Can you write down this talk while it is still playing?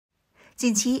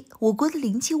近期，我国的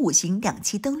075型两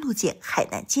栖登陆舰海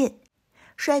南舰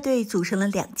率队组成了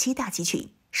两栖打击群，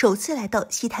首次来到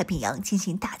西太平洋进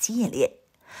行打击演练，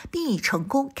并已成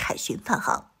功凯旋返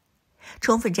航，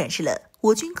充分展示了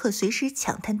我军可随时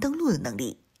抢滩登陆的能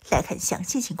力。来看详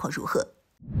细情况如何。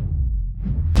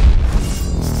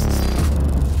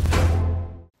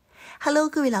Hello，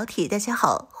 各位老铁，大家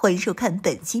好，欢迎收看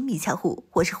本期迷彩虎，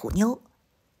我是虎妞。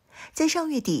在上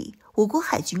月底，我国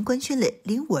海军官宣了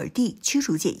052D驱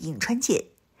逐舰银川舰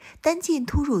单舰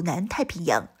突入南太平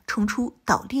洋，冲出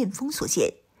岛链封锁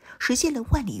线，实现了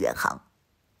万里远航。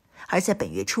而在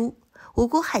本月初，我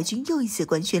国海军又一次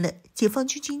官宣了解放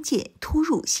军军舰突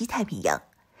入西太平洋，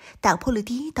打破了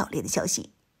第一岛链的消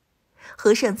息。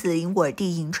和上次的052D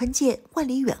银川舰万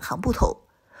里远航不同，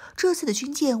这次的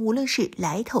军舰无论是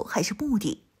来头还是目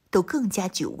的，都更加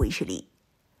具有威慑力。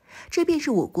这便是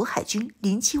我国海军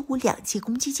075两栖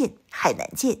攻击舰海南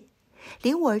舰、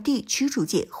052D驱逐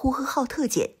舰呼和浩特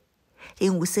舰、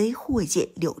054A 护卫舰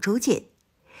柳州舰、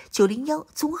901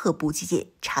综合补给舰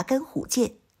查干湖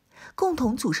舰，共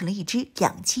同组成了一支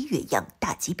两栖远洋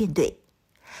打击编队，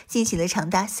进行了长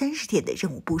达30天的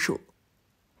任务部署。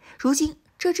如今，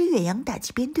这支远洋打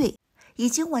击编队已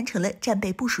经完成了战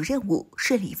备部署任务，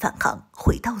顺利返航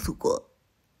回到祖国。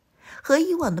和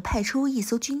以往的派出一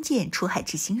艘军舰出海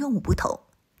执行任务不同，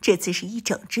这次是一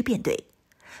整支编队，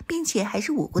并且还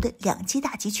是我国的两栖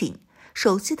打击群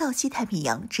首次到西太平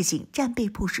洋执行战备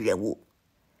部署任务。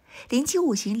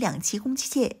075型两栖攻击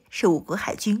舰是我国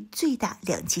海军最大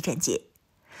两栖战舰，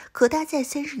可搭载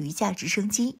30余架直升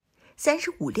机、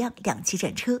35辆两栖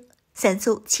战车、3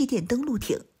艘气垫登陆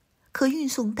艇，可运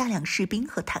送大量士兵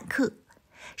和坦克，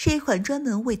是一款专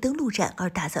门为登陆战而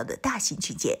打造的大型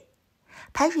军舰，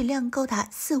排水量高达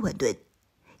4万吨，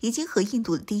已经和印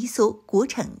度的第一艘国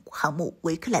产航母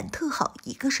维克兰特号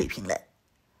一个水平了，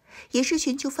也是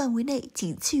全球范围内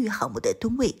仅次于航母的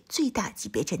吨位最大级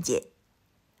别战舰。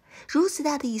如此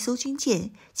大的一艘军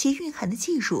舰，其蕴含的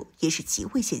技术也是极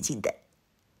为先进的。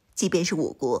即便是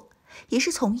我国，也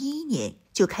是从2011年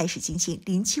就开始进行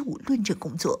075论证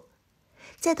工作，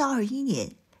再到21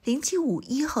年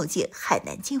0751号舰海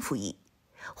南舰服役，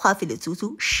花费了足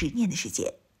足10年的时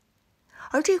间。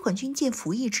而这款军舰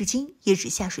服役至今也只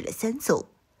下水了3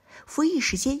艘，服役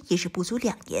时间也是不足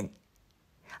2年。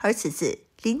而此次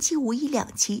075以两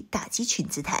栖打击群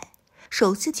姿态，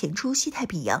首次潜出西太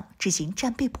平洋执行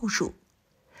战备部署，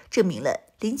证明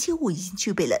了075已经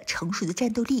具备了成熟的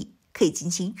战斗力，可以进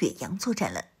行远洋作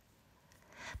战了。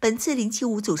本次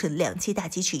075组成的两栖打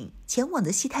击群前往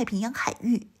的西太平洋海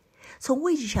域，从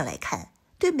位置上来看，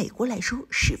对美国来说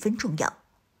十分重要。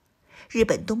日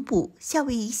本东部、夏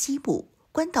威夷西部、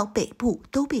关岛北部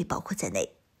都被包括在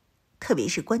内，特别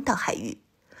是关岛海域，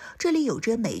这里有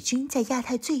着美军在亚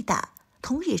太最大，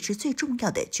同时也是最重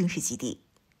要的军事基地。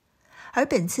而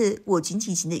本次我军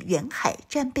进行的远海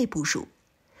战备部署，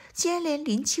既然连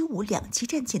075两栖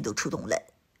战舰都出动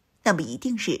了，那么一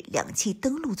定是两栖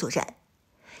登陆作战。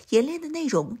演练的内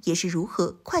容也是如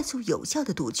何快速有效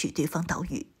地夺取对方岛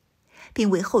屿，并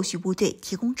为后续部队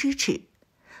提供支持，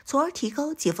从而提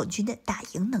高解放军的打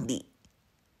赢能力。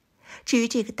至于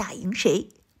这个打赢谁，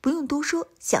不用多说，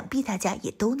想必大家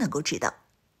也都能够知道。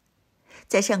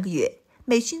在上个月，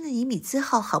美军的尼米兹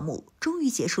号航母终于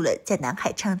结束了在南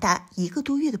海长达1个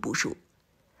多月的部署，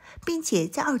并且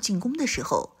在2进攻的时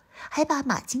候，还把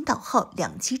马金岛号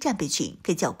两栖战备群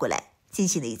给叫过来，进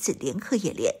行了一次联合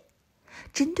演练，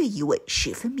针对意味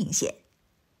十分明显。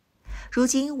如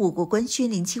今我国官宣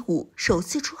075首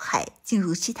次出海进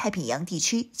入西太平洋地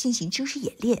区进行军事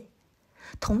演练，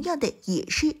同样的也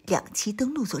是两栖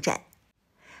登陆作战，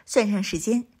算上时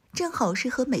间正好是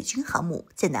和美军航母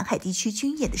在南海地区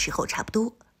军演的时候差不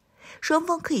多，双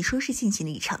方可以说是进行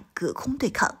了一场隔空对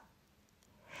抗。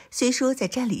虽说在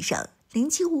战力上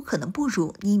075可能不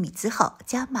如尼米兹号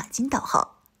加马金岛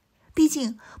号，毕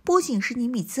竟不仅是尼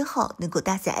米兹号能够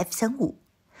搭载 F35，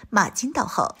马金岛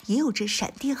号也有着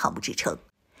闪电航母之称，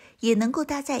也能够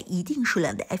搭载一定数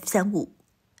量的 F35。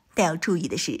但要注意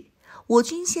的是，我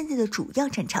军现在的主要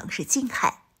战场是近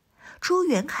海，出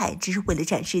远海只是为了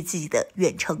展示自己的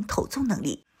远程投纵能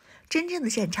力，真正的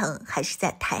战场还是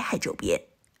在台海周边。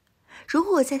如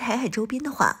果在台海周边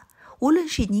的话，无论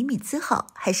是尼米兹号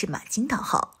还是马金岛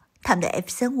号，他们的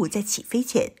F35在起飞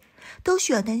前都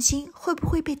需要担心会不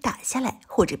会被打下来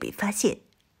或者被发现。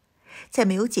在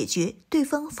没有解决对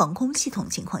方防空系统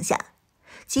情况下，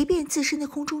即便自身的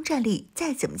空中战力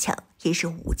再怎么强，也是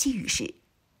无济于事。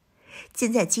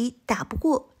舰载机打不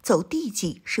过走地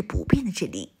机是不变的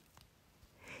真理。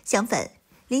相反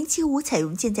，075采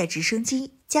用舰载直升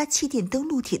机加气垫登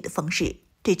陆艇的方式，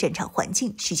对战场环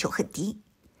境需求很低，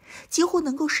几乎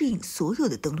能够适应所有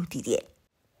的登陆地点，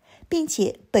并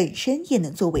且本身也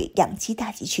能作为两栖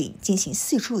打击群进行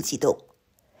四处机动，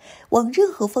往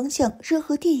任何方向、任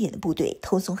何地点的部队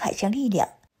投送海上力量。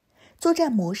作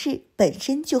战模式本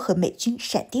身就和美军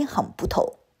闪电航母不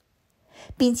同，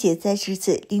并且在这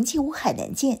次075海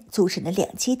南舰组成的两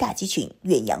栖打击群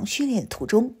远洋训练途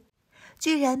中，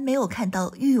居然没有看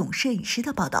到御用摄影师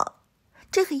的报道，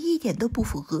这可一点都不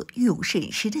符合御用摄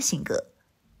影师的性格。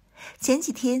前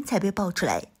几天才被爆出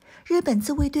来，日本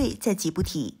自卫队在吉布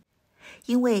提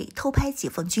因为偷拍解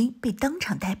放军被当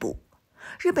场逮捕，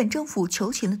日本政府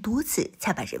求情了多次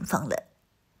才把人放了。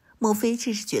莫非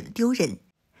这是觉得丢人，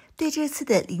对这次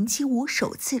的075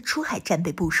首次出海战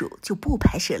备部署就不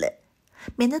拍摄了，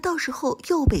免得到时候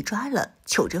又被抓了，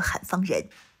求着喊放人。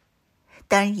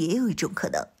当然也有一种可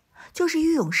能，就是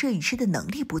御用摄影师的能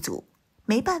力不足，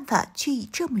没办法去以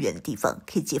这么远的地方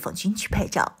给解放军去拍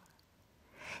照。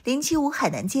075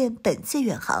海南舰本次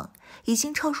远航已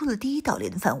经超出了第一岛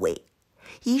链的范围，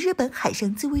以日本海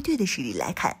上自卫队的实力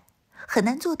来看，很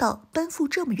难做到奔赴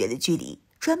这么远的距离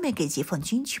专门给解放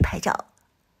军去拍照，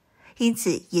因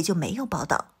此也就没有报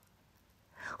道。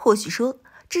或许说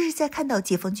这是在看到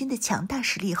解放军的强大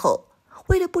实力后，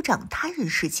为了不长他人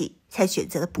士气才选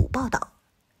择了不报道。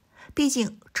毕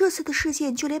竟这次的事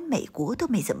件就连美国都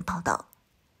没怎么报道，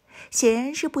显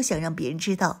然是不想让别人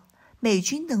知道美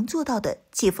军能做到的，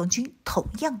解放军同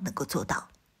样能够做到。